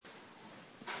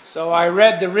So I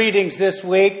read the readings this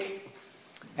week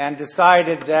and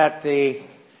decided that the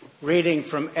reading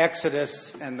from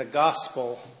Exodus and the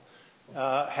Gospel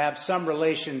have some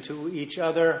relation to each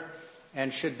other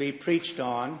and should be preached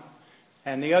on.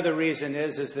 And the other reason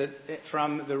is that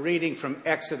from the reading from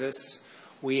Exodus,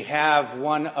 we have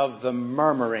one of the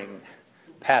murmuring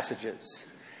passages.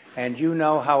 And you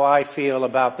know how I feel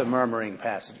about the murmuring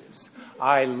passages.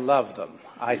 I love them.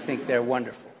 I think they're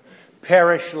wonderful.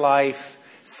 Parish life,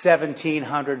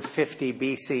 1750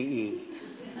 BCE.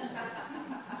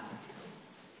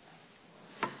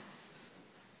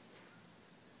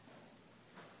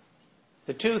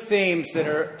 The two themes that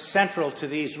are central to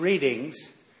these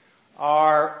readings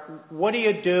are, what do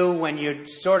you do when you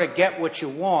sort of get what you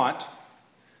want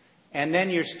and then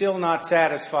you're still not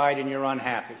satisfied and you're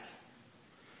unhappy?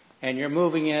 And you're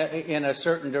moving in a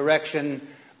certain direction,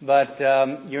 but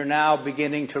you're now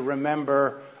beginning to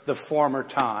remember the former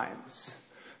times.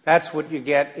 That's what you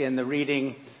get in the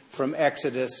reading from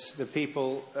Exodus, the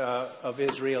people of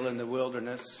Israel in the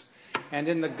wilderness. And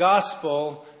in the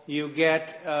gospel, you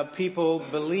get people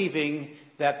believing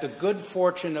that the good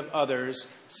fortune of others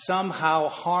somehow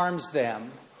harms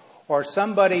them, or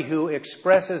somebody who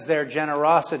expresses their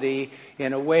generosity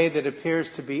in a way that appears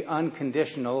to be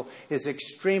unconditional is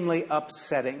extremely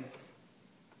upsetting.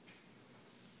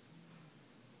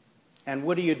 And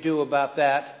what do you do about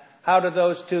that? How do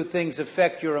those two things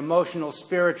affect your emotional,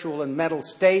 spiritual, and mental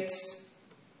states?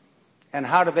 And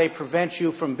how do they prevent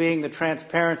you from being the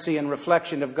transparency and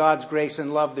reflection of God's grace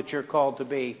and love that you're called to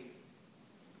be?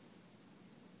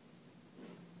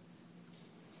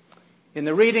 In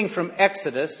the reading from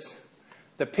Exodus,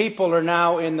 the people are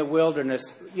now in the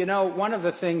wilderness. You know, one of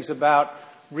the things about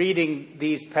reading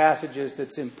these passages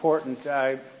that's important,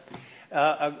 a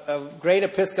great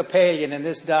Episcopalian in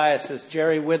this diocese,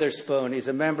 Jerry Witherspoon, he's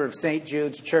a member of St.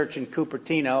 Jude's Church in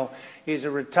Cupertino. He's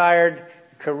a retired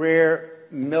career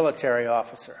military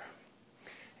officer.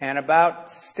 And about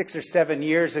 6 or 7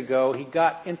 years ago, he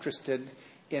got interested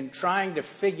in trying to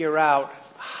figure out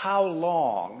how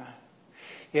long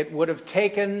it would have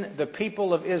taken the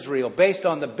people of Israel, based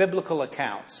on the biblical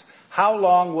accounts, how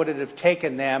long would it have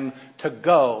taken them to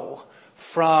go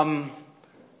from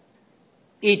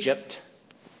Egypt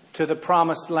to the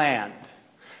promised land,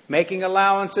 making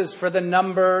allowances for the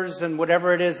numbers and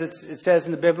whatever it is that it says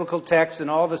in the biblical text and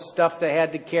all the stuff they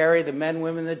had to carry, the men,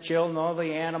 women, the children, all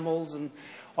the animals and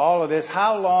all of this.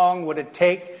 How long would it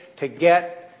take to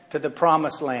get to the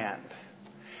promised land?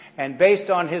 And based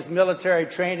on his military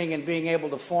training and being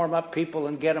able to form up people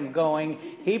and get them going,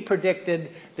 he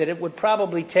predicted that it would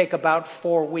probably take about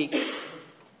 4 weeks.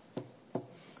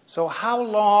 So how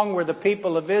long were the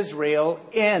people of Israel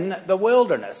in the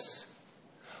wilderness?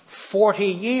 40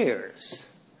 years.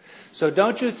 So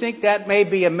don't you think that may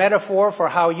be a metaphor for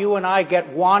how you and I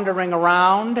get wandering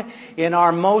around in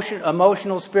our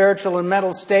emotional, spiritual, and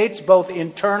mental states, both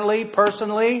internally,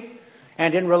 personally,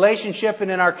 and in relationship and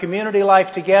in our community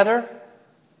life together?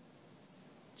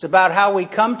 It's about how we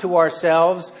come to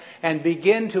ourselves and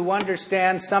begin to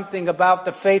understand something about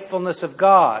the faithfulness of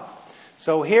God.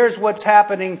 So here's what's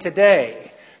happening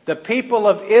today. The people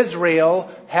of Israel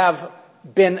have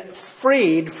been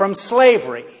freed from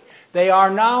slavery. They are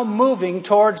now moving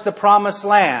towards the promised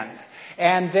land.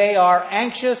 And they are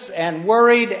anxious and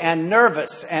worried and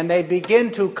nervous. And they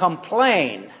begin to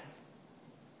complain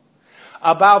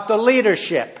about the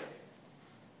leadership.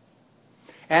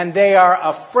 And they are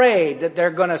afraid that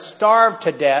they're going to starve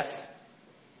to death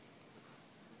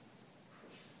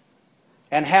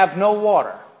and have no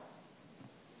water.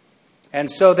 And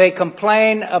so they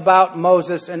complain about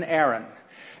Moses and Aaron.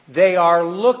 They are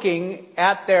looking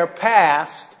at their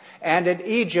past and at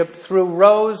Egypt through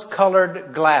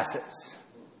rose-colored glasses.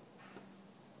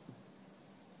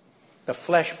 The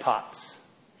flesh pots.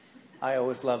 I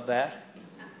always love that.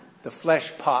 The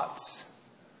flesh pots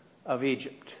of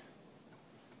Egypt.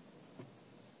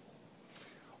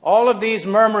 All of these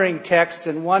murmuring texts,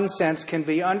 in one sense, can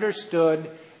be understood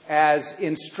as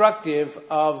instructive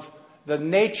of the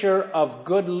nature of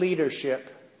good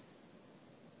leadership.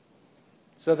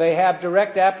 So they have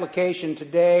direct application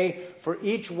today for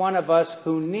each one of us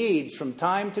who needs from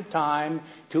time to time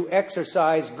to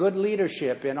exercise good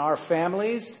leadership in our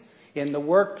families, in the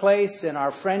workplace, in our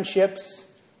friendships,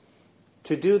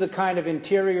 to do the kind of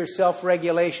interior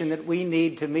self-regulation that we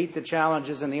need to meet the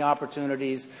challenges and the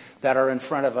opportunities that are in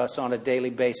front of us on a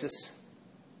daily basis.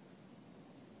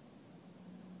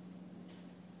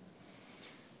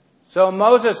 So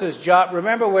Moses' job,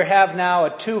 remember we have now a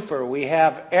twofer. We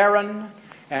have Aaron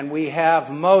and we have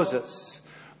Moses.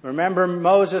 Remember,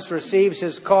 Moses receives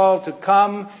his call to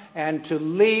come and to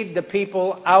lead the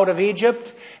people out of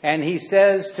Egypt. And he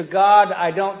says to God,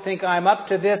 I don't think I'm up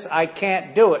to this. I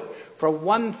can't do it. For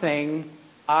one thing,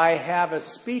 I have a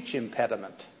speech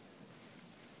impediment.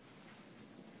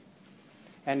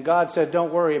 And God said,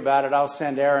 don't worry about it. I'll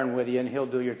send Aaron with you and he'll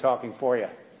do your talking for you.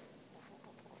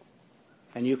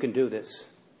 And you can do this.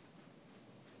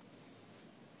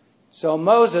 So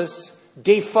Moses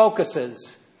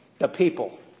defocuses the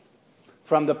people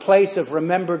from the place of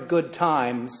remembered good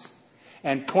times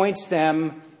and points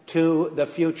them to the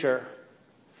future.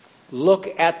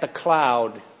 Look at the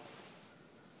cloud.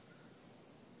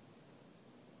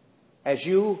 As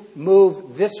you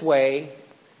move this way,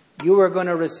 you are going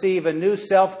to receive a new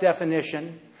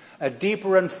self-definition, a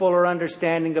deeper and fuller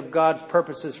understanding of God's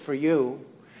purposes for you,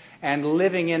 and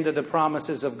living into the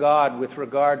promises of God with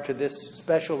regard to this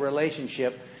special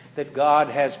relationship that God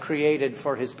has created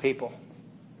for his people.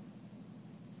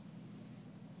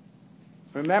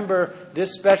 Remember,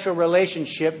 this special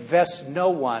relationship vests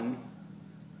no one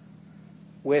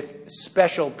with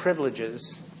special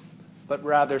privileges, but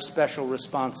rather special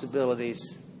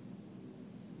responsibilities.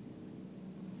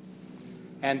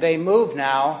 And they move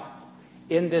now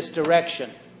in this direction.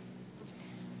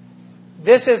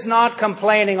 This is not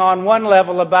complaining on one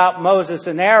level about Moses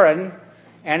and Aaron,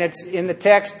 and it's in the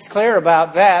text it's clear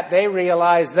about that. They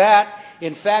realize that.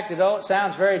 In fact, it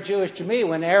sounds very Jewish to me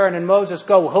when Aaron and Moses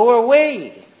go, who are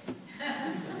we?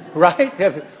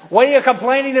 Right? What are you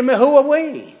complaining to me? Who are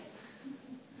we?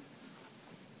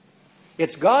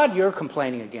 It's God you're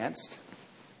complaining against.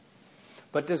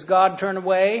 But does God turn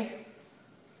away?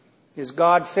 Is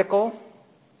God fickle?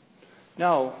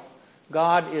 No.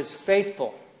 God is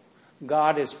faithful.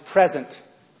 God is present.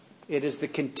 It is the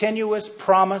continuous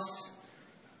promise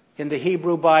in the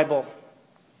Hebrew Bible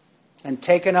and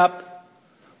taken up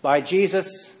by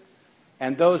Jesus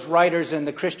and those writers in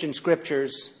the Christian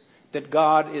scriptures that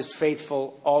God is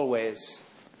faithful always.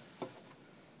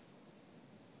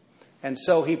 And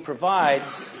so he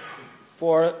provides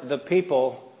for the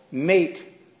people meat,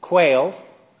 quail,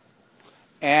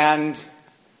 and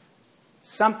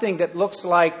something that looks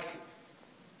like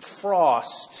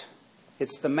frost.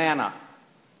 It's the manna.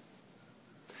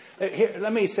 Here,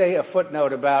 let me say a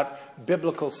footnote about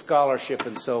biblical scholarship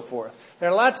and so forth. There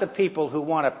are lots of people who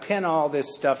want to pin all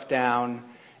this stuff down.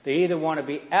 They either want to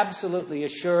be absolutely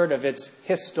assured of its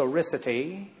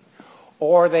historicity,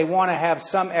 or they want to have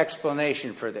some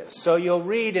explanation for this. So you'll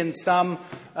read in some,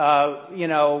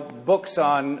 books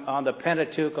on the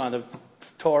Pentateuch, on the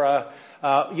Torah,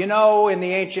 in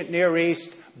the ancient Near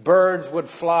East, birds would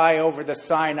fly over the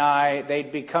Sinai,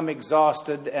 they'd become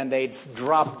exhausted, and they'd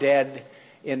drop dead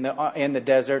in the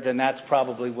desert, and that's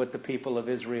probably what the people of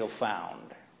Israel found,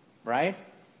 right?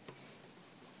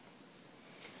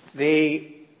 The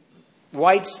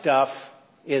white stuff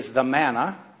is the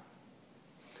manna,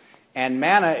 and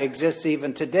manna exists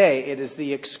even today. It is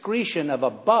the excretion of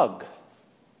a bug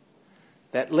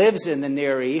that lives in the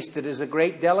Near East that is a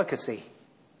great delicacy.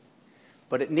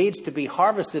 But it needs to be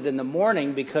harvested in the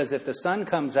morning because if the sun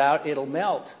comes out, it'll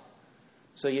melt.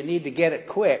 So you need to get it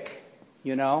quick,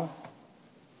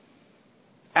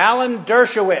 Alan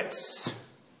Dershowitz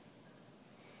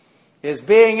is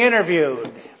being interviewed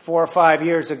 4 or 5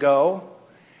 years ago,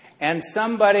 and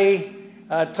somebody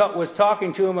was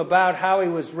talking to him about how he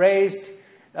was raised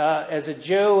as a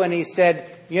Jew, and he said,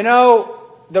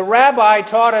 the rabbi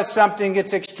taught us something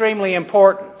that's extremely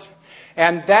important,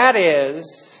 and that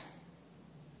is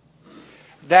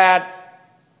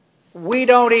that we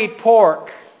don't eat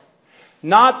pork,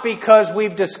 not because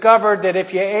we've discovered that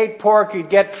if you ate pork you'd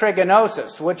get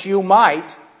trichinosis, which you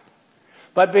might,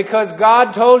 but because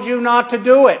God told you not to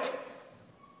do it.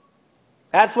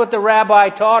 That's what the rabbi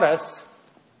taught us.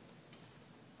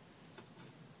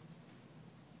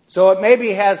 So it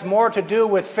maybe has more to do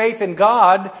with faith in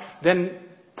God than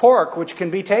pork, which can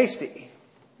be tasty,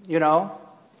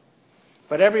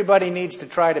 But everybody needs to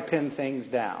try to pin things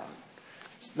down.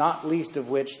 Not least of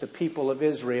which the people of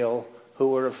Israel, who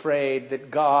were afraid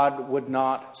that God would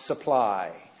not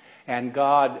supply. And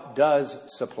God does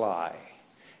supply.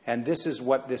 And this is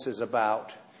what this is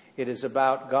about. It is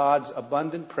about God's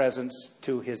abundant presence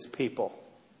to his people.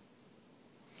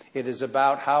 It is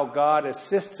about how God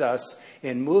assists us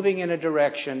in moving in a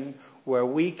direction where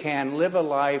we can live a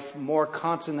life more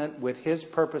consonant with his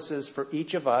purposes for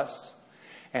each of us.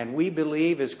 And we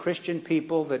believe as Christian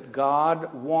people that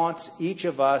God wants each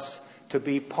of us to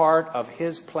be part of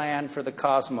his plan for the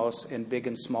cosmos in big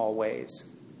and small ways.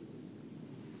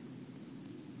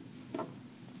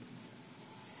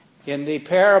 In the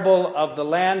parable of the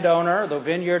landowner, the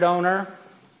vineyard owner,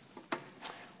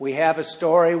 we have a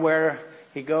story where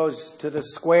he goes to the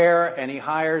square and he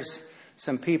hires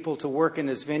some people to work in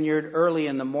his vineyard early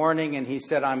in the morning, and he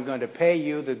said, I'm going to pay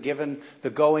you the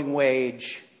going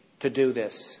wage to do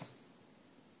this.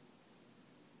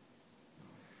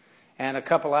 And a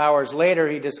couple hours later,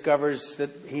 he discovers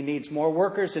that he needs more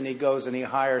workers, and he goes and he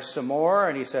hires some more,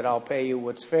 and he said, I'll pay you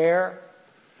what's fair.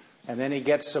 And then he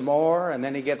gets some more, and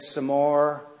then he gets some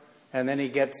more, and then he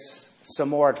gets some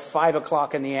more at 5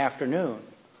 o'clock in the afternoon,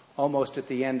 almost at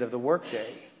the end of the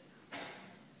workday.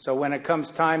 So when it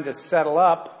comes time to settle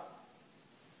up,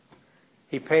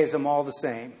 he pays them all the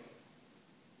same.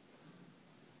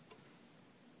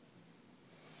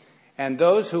 And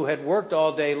those who had worked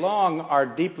all day long are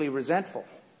deeply resentful.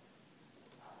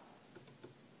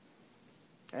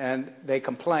 And they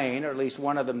complain, or at least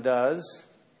one of them does.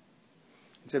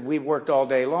 He said, we've worked all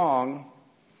day long,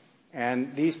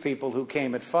 and these people who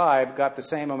came at 5 got the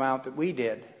same amount that we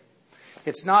did.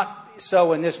 It's not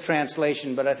so in this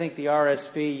translation, but I think the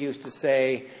RSV used to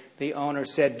say, the owner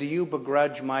said, do you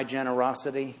begrudge my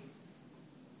generosity?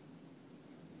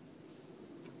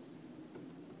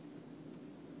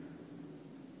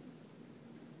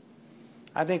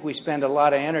 I think we spend a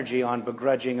lot of energy on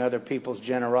begrudging other people's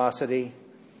generosity,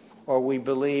 or we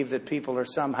believe that people are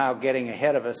somehow getting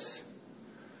ahead of us,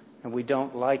 and we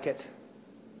don't like it.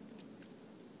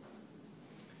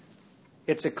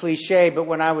 It's a cliche, but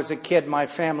when I was a kid, my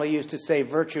family used to say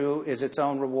virtue is its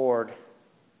own reward.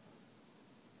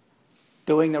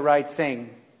 Doing the right thing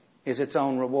is its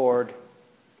own reward.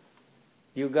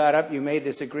 You got up, you made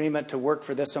this agreement to work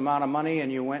for this amount of money,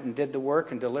 and you went and did the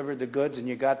work and delivered the goods, and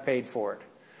you got paid for it.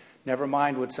 Never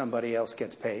mind what somebody else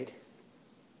gets paid.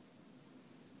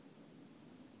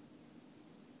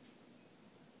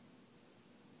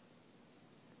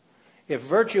 If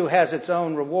virtue has its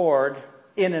own reward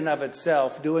in and of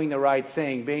itself, doing the right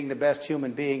thing, being the best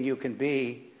human being you can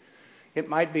be, it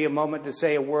might be a moment to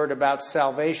say a word about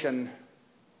salvation.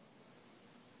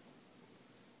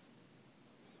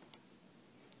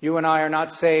 You and I are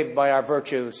not saved by our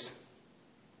virtues.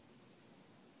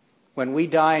 When we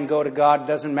die and go to God, it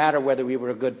doesn't matter whether we were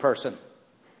a good person.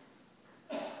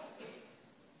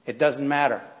 It doesn't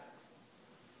matter.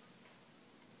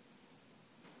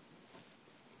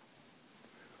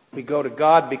 We go to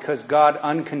God because God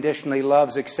unconditionally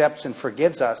loves, accepts, and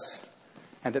forgives us.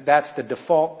 And that's the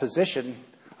default position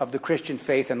of the Christian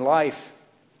faith and life.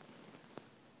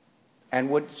 And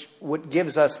what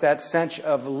gives us that sense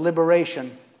of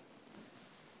liberation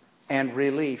and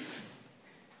relief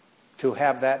to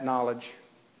have that knowledge.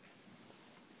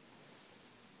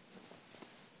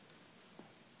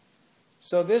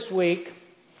 So this week,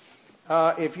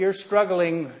 if you're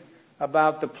struggling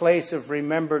about the place of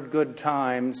remembered good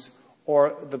times,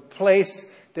 or the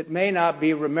place that may not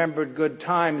be remembered good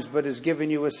times but has given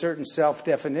you a certain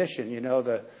self-definition,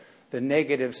 the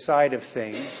negative side of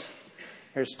things.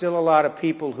 There's still a lot of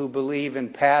people who believe in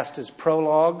past as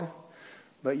prologue,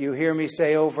 but you hear me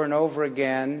say over and over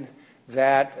again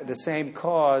that the same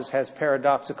cause has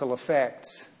paradoxical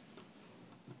effects.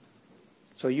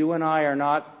 So you and I are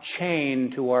not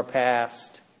chained to our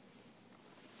past.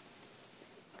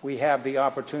 We have the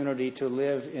opportunity to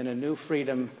live in a new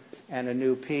freedom and a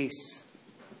new peace.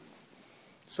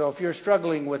 So if you're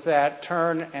struggling with that,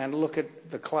 turn and look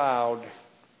at the cloud,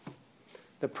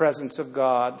 the presence of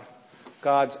God,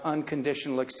 God's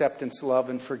unconditional acceptance,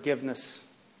 love, and forgiveness.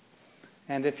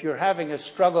 And if you're having a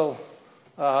struggle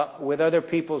with other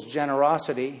people's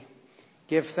generosity,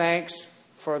 give thanks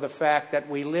for the fact that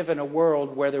we live in a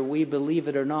world, whether we believe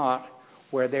it or not,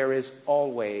 where there is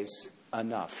always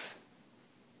enough.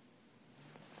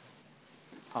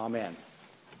 Amen.